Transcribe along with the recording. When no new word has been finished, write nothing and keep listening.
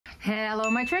Hello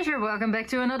my treasure, welcome back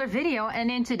to another video, and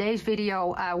in today's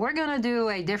video we're gonna do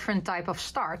a different type of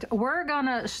start. We're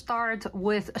gonna start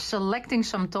with selecting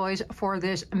some toys for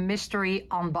this mystery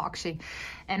unboxing.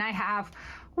 And I have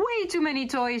way too many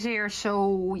toys here,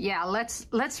 so yeah, let's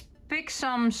pick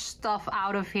some stuff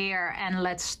out of here and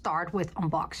let's start with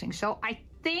unboxing. So I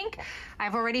think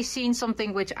I've already seen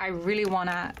something which I really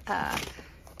wanna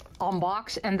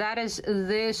unbox, and that is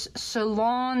this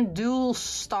Salon Dual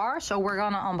Star. So we're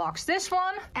gonna unbox this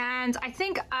one, and I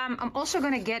think I'm also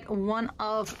gonna get one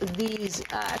of these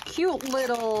cute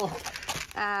little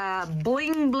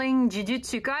bling bling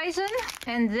Jujutsu Kaisen,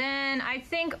 and then I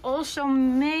think also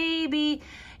maybe,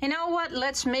 you know what,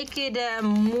 let's make it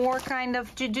more kind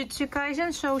of Jujutsu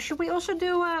Kaisen. So should we also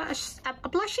do a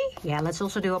plushie? Yeah, let's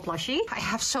also do a plushie. I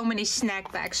have so many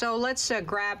snack bags, so let's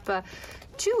grab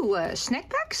two snack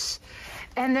packs,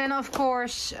 and then of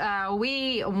course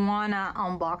we wanna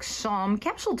unbox some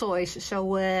capsule toys. So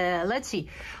let's see,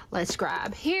 let's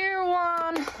grab here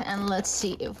one, and let's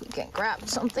see if we can grab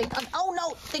something. Oh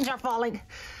no, things are falling.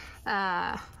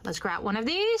 Let's grab one of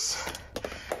these,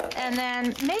 and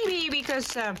then maybe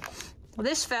because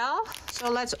this fell, so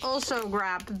let's also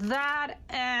grab that,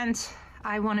 and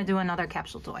I want to do another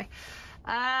capsule toy.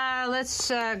 Let's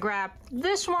grab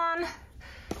this one.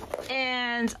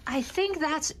 And I think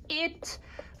that's it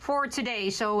for today.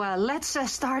 So let's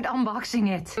start unboxing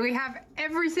it. We have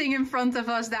everything in front of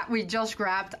us that we just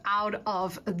grabbed out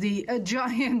of the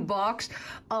giant box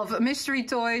of mystery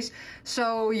toys.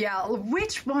 So yeah,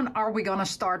 which one are we gonna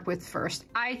start with first?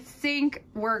 I think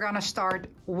we're gonna start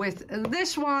with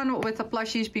this one with the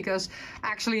plushies, because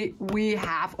actually we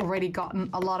have already gotten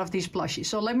a lot of these plushies.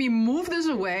 So let me move this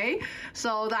away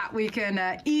so that we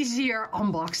can easier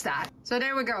unbox that. So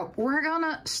there we go. We're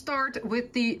gonna start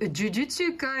with the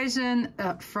Jujutsu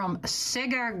Kaisen from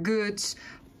Sega Goods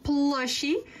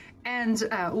plushie, and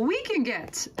we can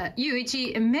get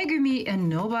Yuichi Megumi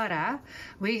Nobara.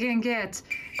 We can get,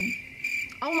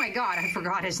 oh my god, I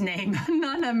forgot his name.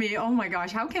 Nanami, oh my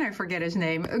gosh, how can I forget his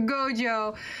name?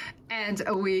 Gojo. And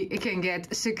we can get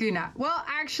Sukuna. Well,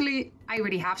 actually, I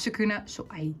already have Sukuna, so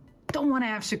I don't want to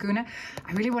have Sukuna.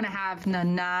 I really want to have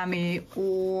Nanami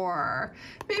or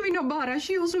maybe Nobara.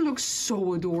 She also looks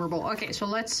so adorable. Okay, so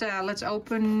let's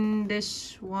open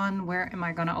this one. Where am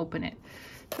I gonna open it?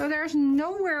 So there's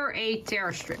nowhere a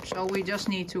tear strip, so we just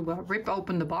need to rip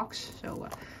open the box. So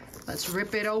let's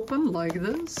rip it open like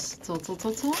this.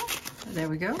 There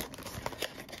we go.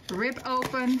 Rip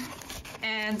open,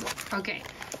 and okay,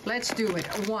 let's do it.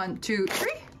 1, 2,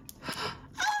 3.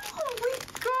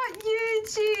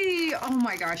 Yuichi! Oh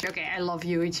my gosh, okay, I love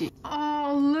Yuichi.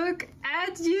 Oh, look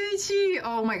at Yuichi!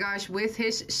 Oh my gosh, with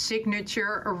his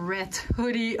signature red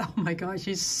hoodie. Oh my gosh,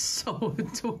 he's so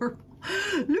adorable.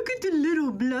 Look at the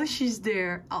little blushes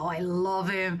there. Oh, I love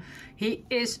him. He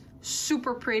is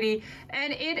super pretty,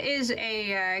 and it is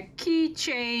a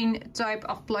keychain type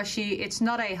of plushie. It's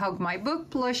not a hug my book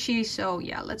plushie, so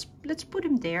yeah, let's put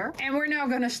him there. And we're now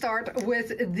gonna start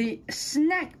with the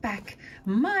snack pack,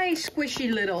 my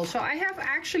squishy little. So I have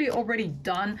actually already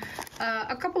done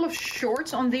a couple of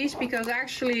shorts on these, because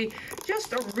actually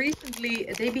just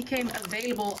recently they became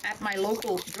available at my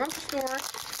local drugstore,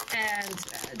 and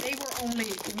they were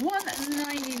only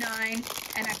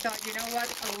 $1.99, and I thought, you know what,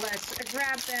 let's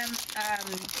grab them.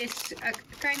 It's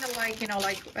kind of like, you know,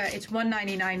 like it's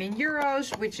 $1.99 in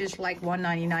euros, which is like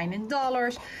 $1.99 in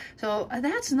dollars, so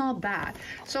that's not bad.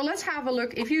 So let's have a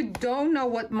look. If you don't know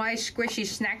what my squishy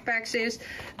snack packs is,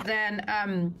 then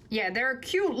yeah, they're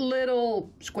cute little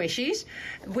squishies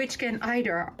which can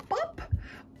either pop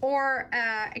or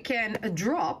can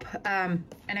drop, and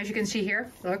as you can see here,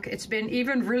 look, it's been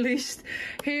even released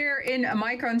here in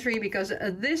my country, because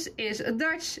this is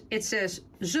Dutch. It says,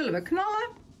 zullen we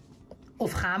knallen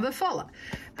of gaan we vallen?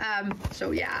 So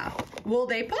yeah, will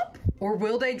they pop or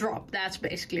will they drop? That's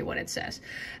basically what it says.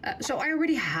 So I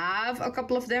already have a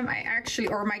couple of them. I actually,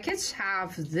 or my kids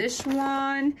have this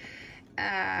one.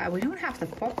 We don't have the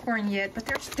popcorn yet, but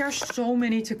there's so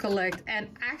many to collect. And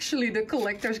actually the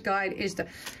collector's guide is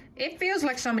it feels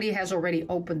like somebody has already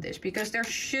opened this, because there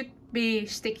should be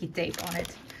sticky tape on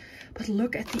it. But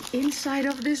look at the inside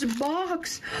of this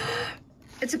box.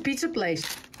 It's a pizza place.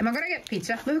 Am I gonna get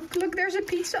pizza? Look, there's a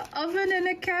pizza oven and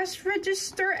a cash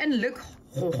register, and look,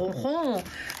 ho, ho, ho.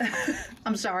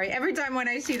 I'm sorry, every time when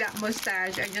I see that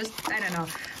mustache, I don't know,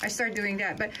 I start doing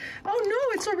that. But oh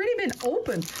no, it's already been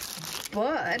opened.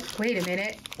 But wait a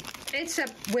minute, it's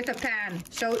with a pan,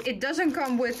 so it doesn't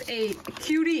come with a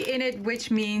cutie in it, which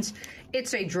means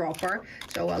it's a dropper.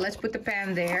 So let's put the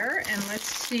pan there, and let's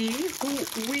see who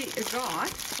we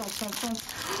got.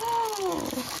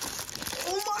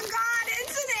 Oh my god!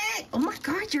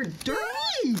 you're dirty.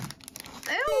 Ew.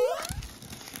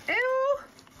 Ew.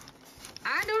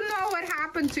 I don't know what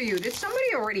happened to you. Did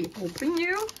somebody already open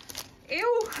you?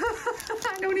 Ew.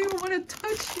 I don't even want to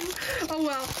touch you. Oh,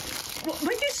 well.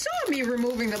 But you saw me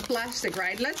removing the plastic,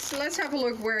 right? Let's have a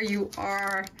look where you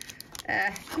are.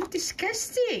 You're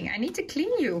disgusting. I need to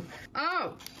clean you.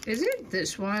 Oh, is it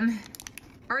this one?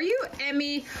 Are you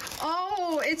Emmy?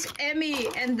 Oh, it's Emmy.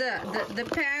 And the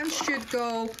pants should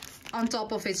go on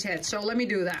top of its head. So let me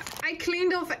do that. I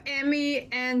cleaned off Emmy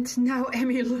and now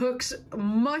Emmy looks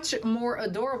much more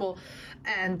adorable.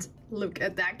 And look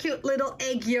at that cute little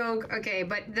egg yolk. Okay,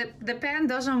 but the pan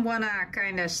doesn't want to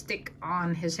kind of stick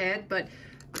on his head, but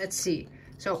let's see.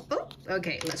 So, oh,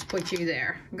 okay, let's put you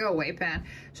there. Go away, pan.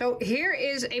 So here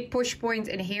is a push point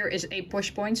and here is a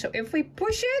push point. So if we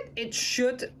push it, it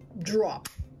should drop.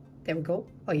 There we go.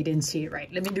 Oh, you didn't see it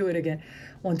right. Let me do it again.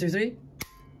 1, 2, 3.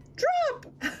 Drop!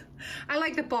 I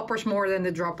like the poppers more than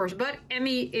the droppers, but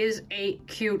Emmy is a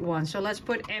cute one. So let's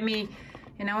put Emmy,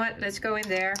 you know what? Let's go in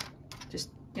there.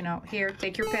 Just, you know, here,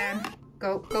 take your pan.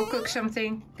 Go cook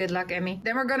something. Good luck, Emmy.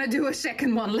 Then we're gonna do a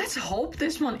second one. Let's hope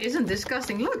this one isn't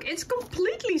disgusting. Look, it's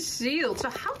completely sealed.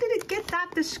 So how did it get that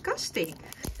disgusting?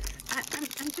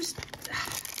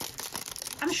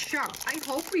 I'm shocked. I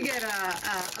hope we get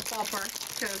a popper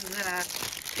because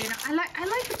you know I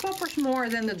like the poppers more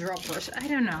than the droppers. I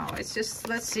don't know. It's just,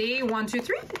 let's see. 1, 2,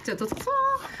 3.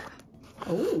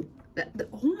 Oh,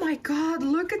 oh my God!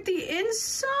 Look at the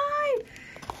inside.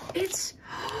 It's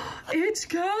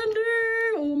candy.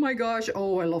 Oh my gosh.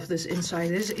 Oh, I love this inside.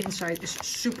 This inside is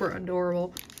super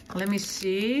adorable. Let me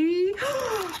see.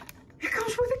 It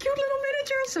comes with a cute little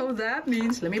miniature. So that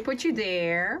means, let me put you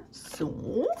there.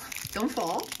 So, don't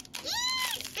fall.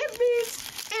 It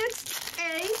means it's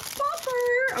a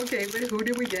popper. Okay, but who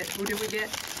did we get? Who did we get?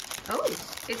 Oh,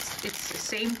 it's the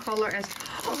same color as,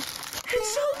 oh,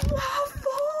 it's a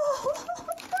waffle.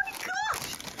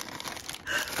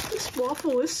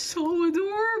 Waffle is so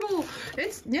adorable.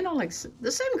 It's, you know, like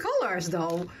the same colors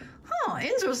though. Huh,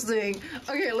 interesting.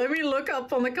 Okay, let me look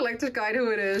up on the collector's guide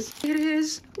who it is. It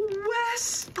is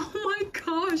Wes. Oh my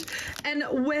gosh. And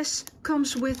Wes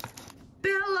comes with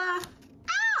Bella.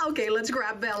 Ah, okay, let's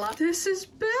grab Bella. This is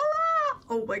Bella.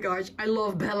 Oh my gosh, I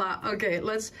love Bella. Okay,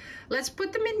 let's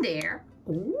put them in there.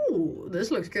 Ooh, this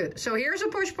looks good. So here's a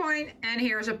push point and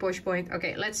here's a push point.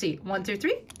 Okay, let's see. 1, 2,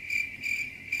 3.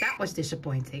 That was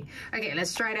disappointing. Okay,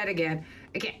 let's try that again.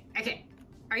 Okay.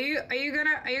 Are you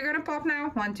gonna pop now?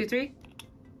 1, 2, 3.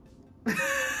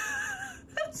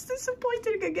 That's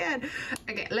disappointing again.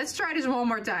 Okay, let's try this one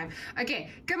more time.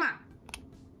 Okay, come on.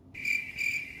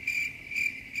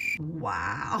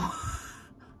 Wow.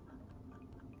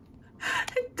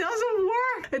 It doesn't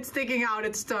work. It's sticking out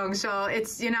its tongue, so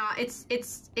it's, you know,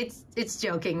 it's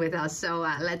joking with us. So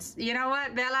let's, you know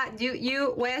what, Bella,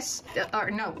 you Wes, or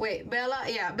no, wait, Bella,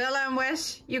 yeah, Bella and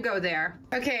Wes, you go there.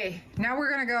 Okay, now we're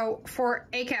gonna go for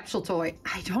a capsule toy.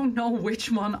 I don't know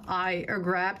which one I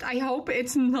grabbed. I hope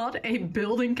it's not a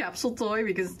building capsule toy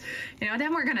because, you know,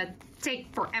 then we're gonna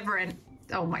take forever and.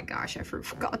 Oh my gosh, I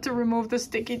forgot to remove the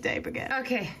sticky tape again.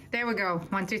 Okay, there we go.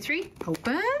 1, 2, 3.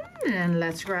 Open. And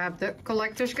let's grab the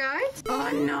collector's guide. Oh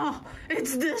no,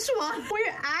 it's this one. We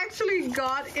actually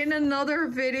got in another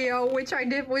video, which I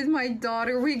did with my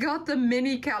daughter, we got the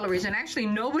mini calories. And actually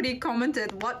nobody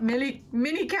commented what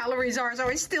mini calories are, so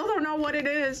I still don't know what it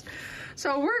is.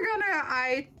 So we're gonna,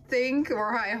 I think,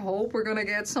 or I hope we're gonna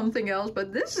get something else,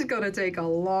 but this is gonna take a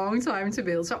long time to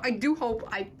build. So I do hope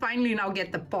I finally now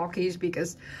get the Pockies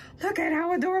because look at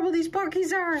how adorable these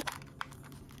Pockies are.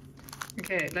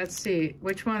 Okay, let's see.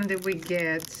 Which one did we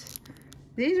get?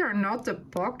 These are not the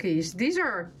Pockies. These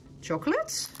are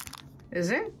chocolates? Is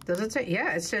it? Does it say?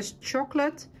 Yeah, it says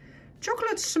chocolate.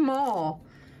 Chocolate small.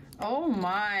 Oh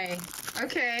my.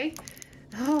 Okay.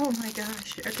 Oh my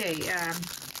gosh. Okay,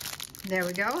 there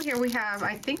we go. Here we have,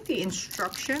 I think, the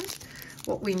instructions,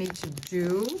 what we need to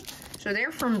do. So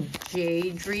they're from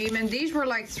J-Dream, and these were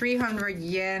like 300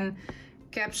 yen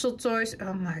capsule toys.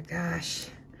 Oh my gosh.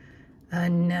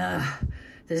 No,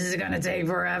 this is gonna take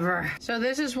forever. So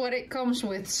this is what it comes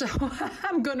with. So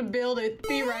I'm gonna build it.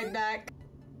 Be right back.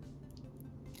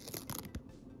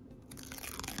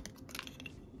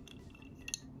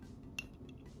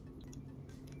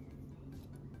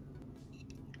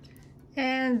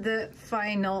 And the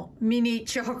final mini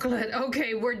chocolate.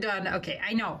 Okay, we're done. Okay,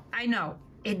 I know.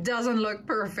 It doesn't look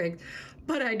perfect,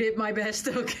 but I did my best,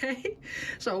 okay?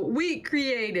 So we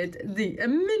created the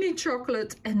mini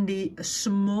chocolate and the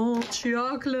small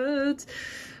chocolate.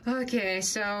 Okay,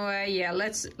 so yeah,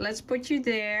 let's put you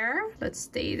there. Let's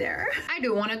stay there. I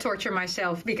do want to torture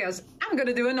myself because I'm I'm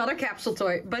gonna do another capsule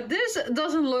toy, but this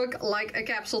doesn't look like a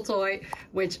capsule toy,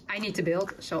 which I need to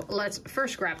build. So let's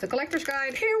first grab the collector's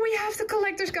guide. Here we have the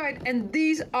collector's guide, and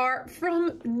these are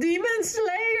from Demon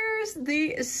Slayers,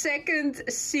 the second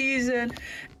season.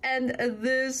 And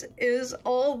this is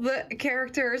all the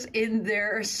characters in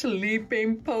their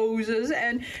sleeping poses,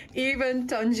 and even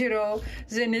Tanjiro,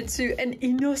 Zenitsu, and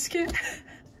Inosuke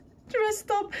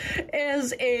dressed up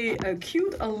as a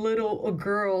cute little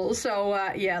girl. So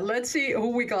yeah, let's see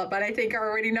who we got. But I think I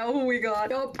already know who we got.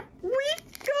 Yup, we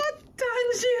got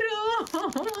Tanjiro.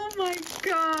 Oh my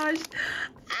gosh.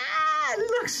 Ah, it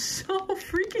looks so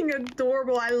freaking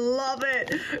adorable. I love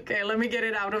it. Okay, let me get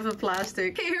it out of the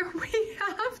plastic. Here we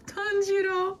have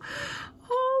Tanjiro.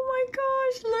 Oh my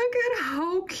gosh, look at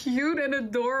how cute and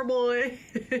adorable it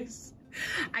is.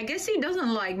 I guess he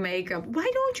doesn't like makeup. Why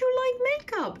don't you like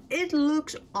makeup? It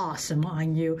looks awesome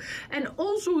on you. And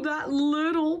also that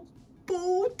little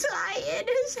bow tie in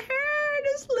his hair,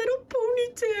 this little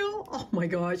ponytail. Oh my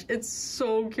gosh, it's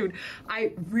so cute.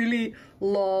 I really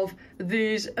love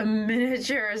these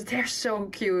miniatures. They're so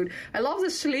cute. I love the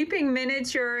sleeping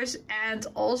miniatures and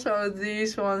also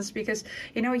these ones because,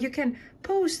 you know, you can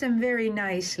pose them very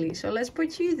nicely. So let's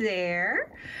put you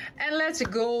there and let's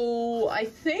go. I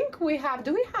think we have,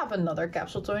 do we have another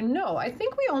capsule toy? No, I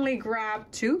think we only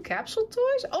grabbed 2 capsule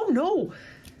toys. Oh no.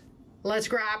 Let's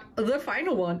grab the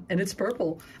final one, and it's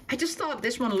purple. I just thought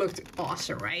this one looked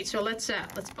awesome, right? So let's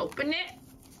open it.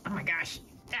 Oh my gosh.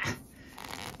 Ah.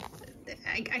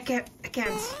 I can't.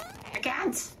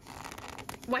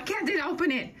 Why can't it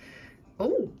open it?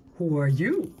 Oh, who are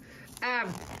you?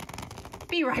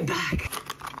 Be right back.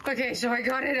 Okay, so I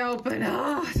got it open.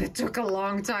 Oh, it took a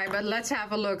long time, but let's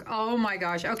have a look. Oh my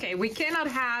gosh. Okay, we cannot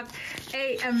have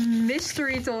a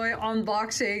mystery toy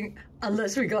unboxing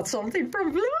unless we got something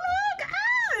from Blue Lock.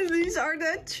 Ah, these are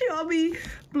the chubby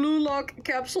Blue Lock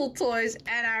capsule toys,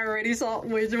 and I already saw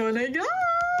which one I got.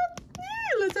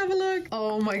 Yeah, let's have a look.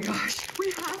 Oh my gosh,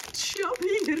 we have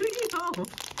chubby Rio.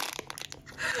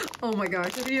 Oh my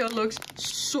gosh, Rio looks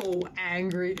so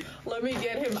angry. Let me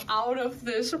get him out of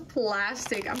this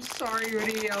plastic. I'm sorry,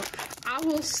 Rio. I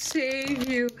will save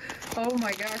you. Oh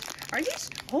my gosh. Are these?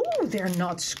 Oh, they're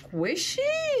not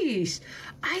squishies.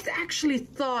 I actually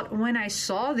thought when I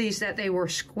saw these that they were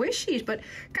squishies, but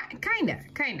kind of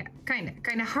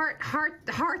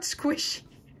hard squishy.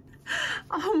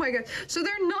 Oh my god. So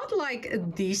they're not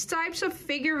like these types of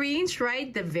figurines,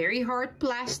 right? The very hard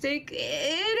plastic. It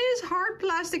is hard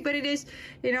plastic, but it is,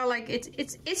 you know, like it's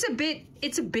a bit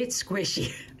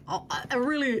squishy. A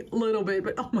really little bit,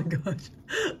 but oh my gosh.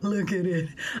 Look at it.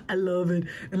 I love it.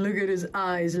 And look at his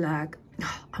eyes, like,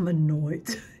 oh, I'm annoyed.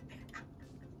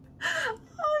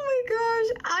 Oh my gosh,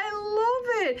 I love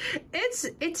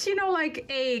it. It's you know, like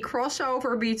a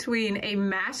crossover between a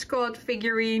mascot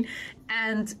figurine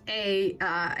and a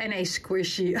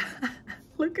squishy.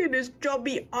 Look at his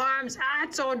chubby arms. Ah,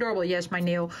 it's so adorable. Yes, my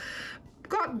nail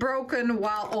got broken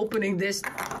while opening this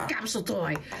capsule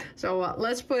toy. So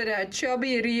let's put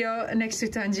chubby Rio next to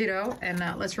Tanjiro, and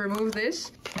let's remove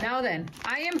this. Now then,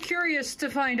 I am curious to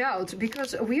find out,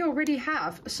 because we already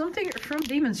have something from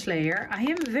Demon Slayer. I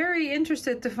am very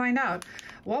interested to find out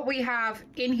what we have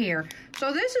in here.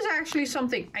 So this is actually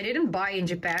something I didn't buy in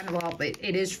Japan. Well,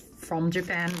 it is from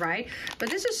Japan, right? But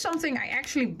this is something I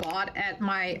actually bought at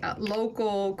my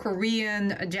local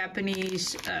Korean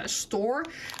Japanese store,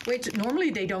 which normally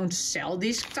they don't sell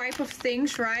these type of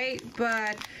things, right?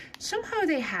 But somehow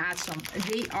they had some.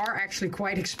 They are actually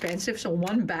quite expensive. So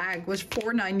one bag was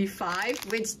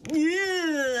 $4.95, which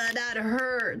that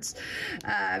hurts,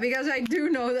 because I do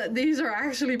know that these are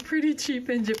actually pretty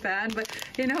cheap in Japan. But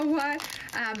you know what?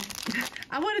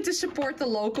 I wanted to support the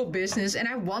local business, and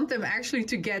I want them actually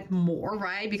to get more,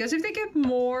 right? Because if they get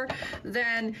more,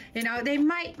 then, you know, they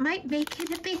might make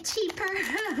it a bit cheaper.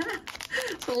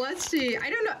 So let's see. I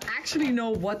don't actually know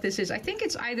what this is. I think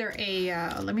it's either a,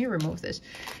 let me remove this,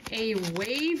 a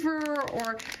waiver,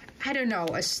 or I don't know,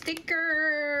 a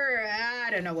sticker. I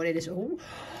don't know what it is. Oh,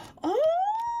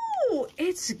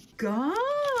 it's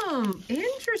gum.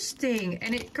 Interesting.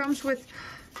 And it comes with,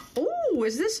 oh,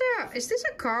 is this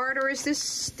a card or is this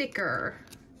sticker?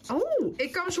 Oh,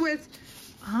 it comes with,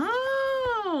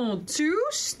 oh, 2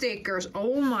 stickers.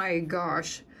 Oh my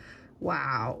gosh.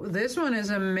 Wow, this one is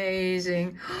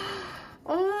amazing.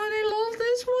 Oh, and I love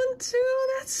this one too.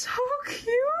 That's so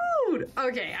cute.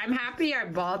 Okay, I'm happy I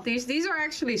bought these. These are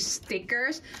actually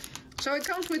stickers. So it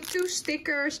comes with 2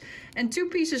 stickers and 2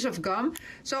 pieces of gum.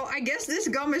 So I guess this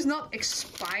gum is not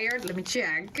expired. Let me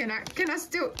check. Can I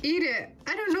still eat it?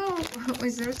 I don't know.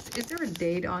 Is there a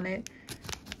date on it?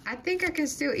 I think I can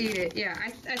still eat it. Yeah,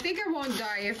 I think I won't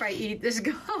die if I eat this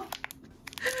gum.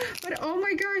 But oh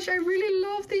my gosh, I really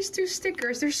love these two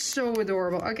stickers. They're so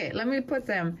adorable. Okay, let me put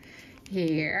them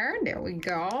here. There we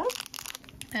go.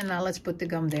 And now let's put the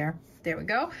gum there. There we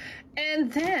go.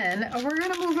 And then we're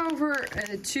gonna move over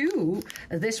to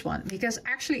this one, because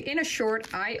actually in a short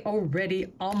I already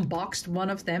unboxed one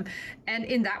of them, and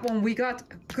in that one we got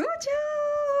Gojo.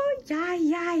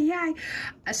 Yeah.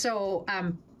 So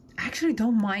I actually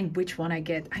don't mind which one I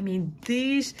get. I mean,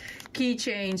 these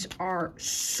keychains are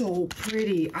so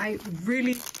pretty. I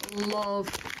really love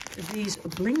these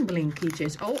bling bling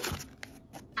keychains. Oh,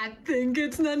 I think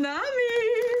it's Nanami,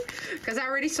 because I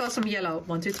already saw some yellow.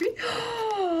 1, 2, 3.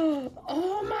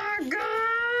 Oh my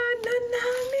god,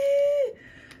 Nanami,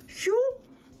 you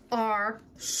are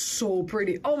so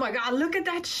pretty. Oh my god, look at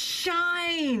that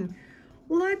shine.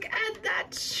 Look at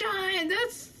that shine.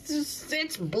 That's just,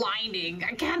 it's blinding.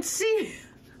 I can't see.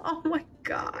 Oh my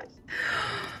god,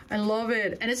 I love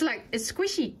it. And it's like, it's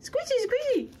squishy.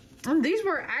 And these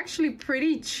were actually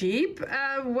pretty cheap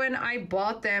when I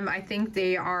bought them. I think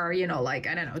they are, you know, like,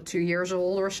 I don't know, 2 years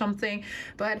old or something.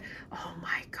 But oh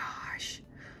my gosh,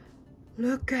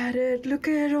 look at it. Look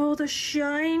at all the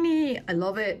shiny. I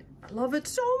love it. I love it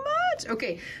so much.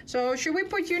 Okay, so should we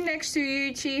put you next to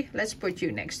Yuichi? Let's put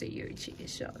you next to Yuichi.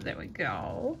 So there we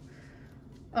go.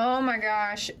 Oh my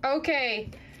gosh.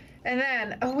 Okay. And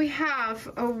then we have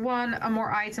one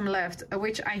more item left,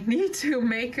 which I need to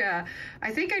make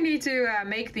I think I need to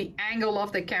make the angle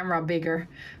of the camera bigger.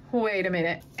 Wait a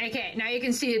minute. Okay, now you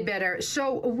can see it better.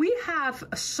 So we have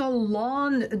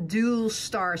Salon Dual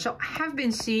Star. So I have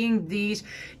been seeing these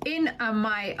in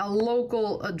my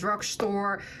local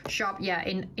drugstore shop. Yeah,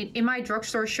 in my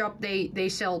drugstore shop, they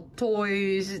sell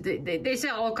toys. They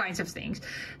sell all kinds of things.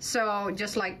 So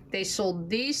just like they sold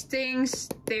these things,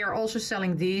 they are also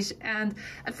selling these. And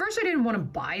at first I didn't want to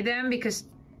buy them because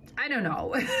I don't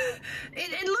know.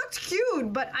 it looked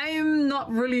cute, but I am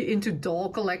not really into doll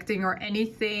collecting or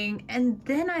anything. And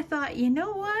then I thought, you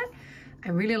know what? I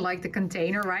really like the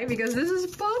container, right? Because this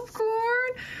is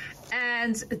popcorn.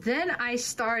 And then I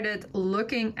started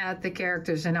looking at the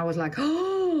characters and I was like,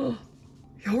 oh,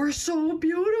 you're so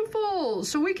beautiful.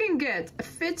 So we can get a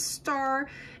Fit Star,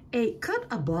 a Cut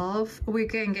Above, we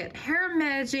can get Hair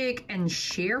Magic and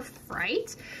Sheer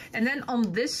Fright. And then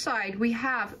on this side we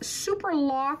have Super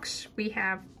Locks, we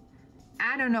have,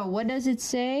 I don't know, what does it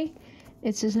say?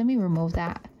 It says, let me remove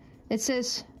that. It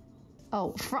says,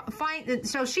 oh, fine.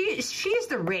 So she's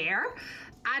the rare.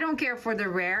 I don't care for the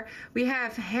rare. We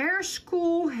have Hair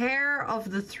School, Hair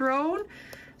of the Throne.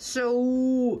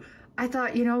 So I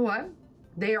thought, you know what?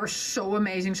 They are so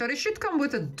amazing. So they should come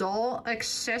with a doll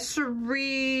accessory.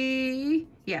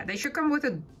 Yeah, they should come with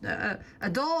a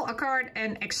doll, a card,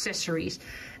 and accessories.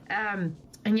 And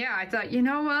yeah, I thought, you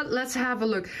know what? Let's have a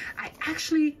look. I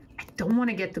don't want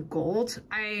to get the gold.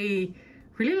 I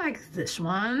really like this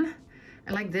one.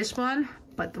 I like this one,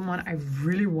 but the one I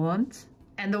really want,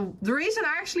 and the reason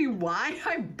actually why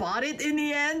I bought it in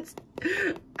the end,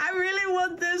 I really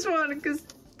want this one because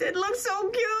it looks so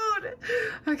cute.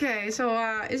 Okay, so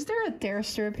is there a tear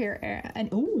strip here? And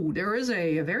oh, there is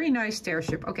a very nice tear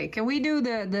strip. Okay, can we do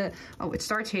the oh, it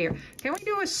starts here. Can we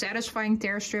do a satisfying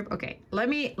tear strip? Okay, let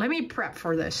me prep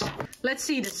for this. Let's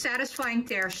see the satisfying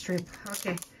tear strip.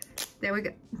 Okay, there we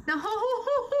go. No,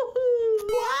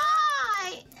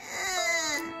 why?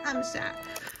 I'm sad.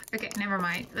 Okay, never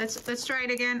mind. Let's try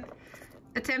it again.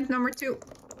 Attempt number 2.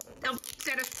 Oh,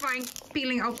 satisfying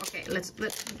peeling off. Okay, let's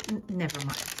never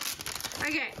mind.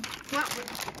 Okay, well,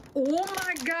 oh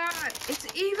my god, it's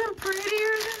even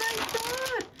prettier than I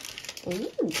thought. Oh,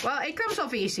 well, it comes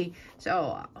off easy.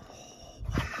 So, oh,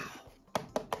 wow,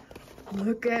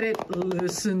 look at it,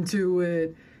 listen to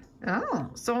it. Oh,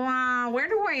 so where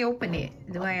do I open it?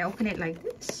 Do I open it like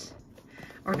this,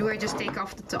 or do I just take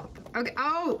off the top? Okay.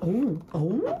 Oh.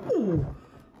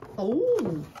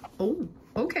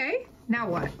 Okay. Now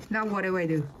what? Now what do I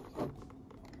do?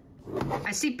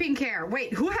 I see pink hair.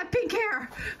 Wait, who had pink hair?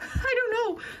 I don't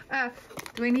know.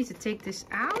 Do I need to take this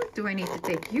out? Do I need to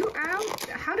take you out?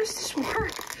 How does this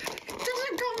work? It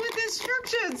doesn't come with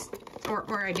instructions.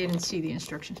 Or I didn't see the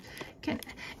instructions.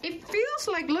 It feels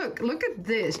like, look at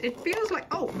this. It feels like,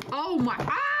 oh my,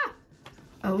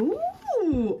 oh.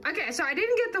 Okay, so I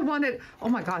didn't get the one that, oh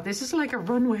my god, this is like a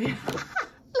runway.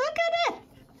 Look at it.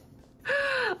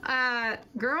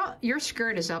 Girl, your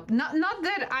skirt is up. Not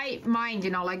that I mind, you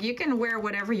know, like you can wear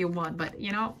whatever you want, but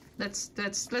you know,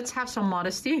 let's have some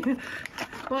modesty.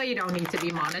 Well, you don't need to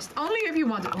be modest, only if you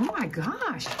want to. Oh my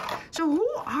gosh. So who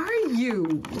are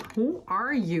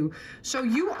you? So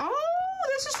you, oh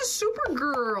this is the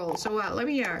Supergirl. So let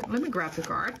me grab the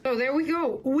card. So there we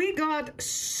go. We got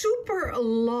Super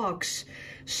Lux,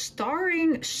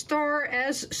 starring Star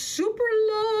as Super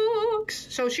Lux.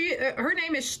 So her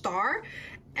name is Star.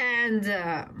 And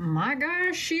my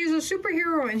gosh, she's a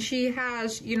superhero, and she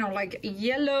has, you know, like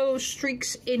yellow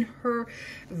streaks in her.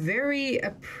 Very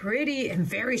pretty and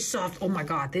very soft. Oh my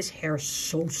god, this hair is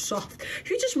so soft.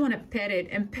 You just want to pet it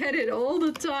and pet it all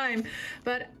the time.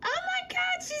 But oh my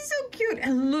god, she's so cute.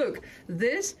 And look,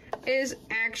 this is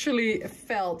actually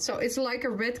felt, so it's like a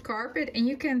red carpet, and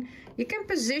you can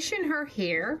position her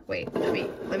here. Wait,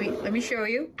 let me show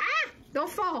you. Ah! Don't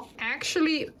fall.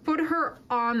 Actually put her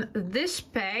on this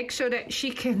peg so that she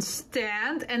can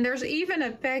stand. And there's even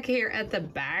a peg here at the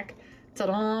back.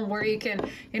 Ta-da, where you can,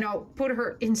 you know, put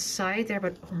her inside there.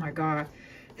 But oh my god,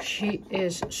 she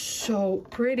is so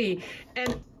pretty.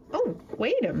 And oh,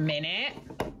 wait a minute.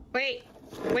 Wait,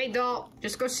 doll.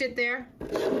 Just go sit there.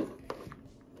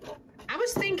 I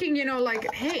was thinking, you know,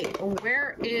 like, hey,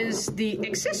 where is the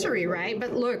accessory, right?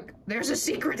 But look, there's a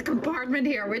secret compartment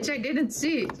here, which I didn't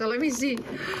see. So let me see.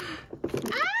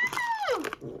 Oh!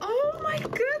 Oh my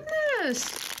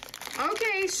goodness!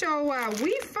 Okay, so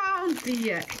we found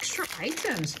the extra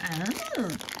items. Oh,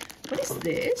 what is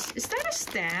this? Is that a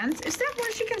stand? Is that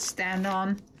where she can stand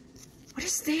on? What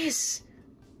is this?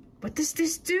 What does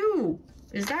this do?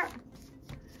 Is that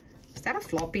a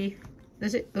floppy?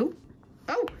 Does it? Oh!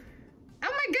 Oh! Oh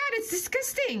my god, it's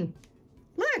disgusting!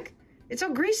 Look, it's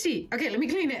all greasy. Okay, let me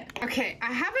clean it. Okay,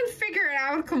 I haven't figured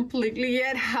out completely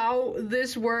yet how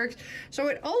this works. So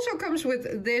it also comes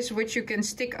with this, which you can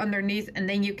stick underneath, and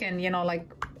then you can, you know, like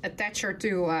attach her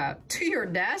to your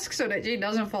desk so that she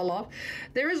doesn't fall off.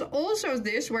 There is also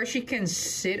this where she can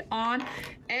sit on,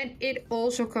 and it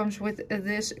also comes with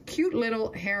this cute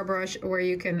little hairbrush where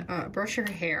you can brush your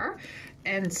hair.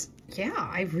 And yeah,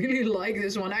 I really like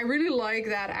this one. I really like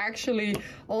that actually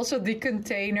also the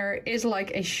container is like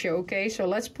a showcase. So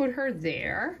let's put her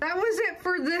there. That was it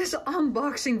for this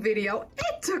unboxing video.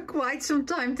 It took quite some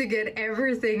time to get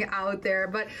everything out there,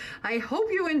 but I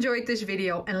hope you enjoyed this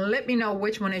video, and let me know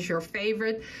which one is your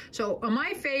favorite. So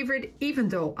my favorite, even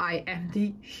though I am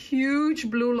the huge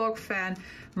Blue Lock fan,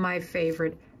 my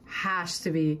favorite has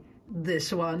to be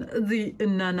this one, the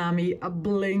Nanami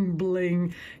bling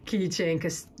bling keychain,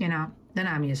 because you know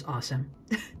Nanami is awesome.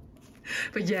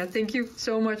 But yeah, thank you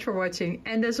so much for watching,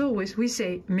 and as always we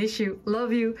say miss you,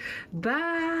 love you,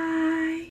 bye.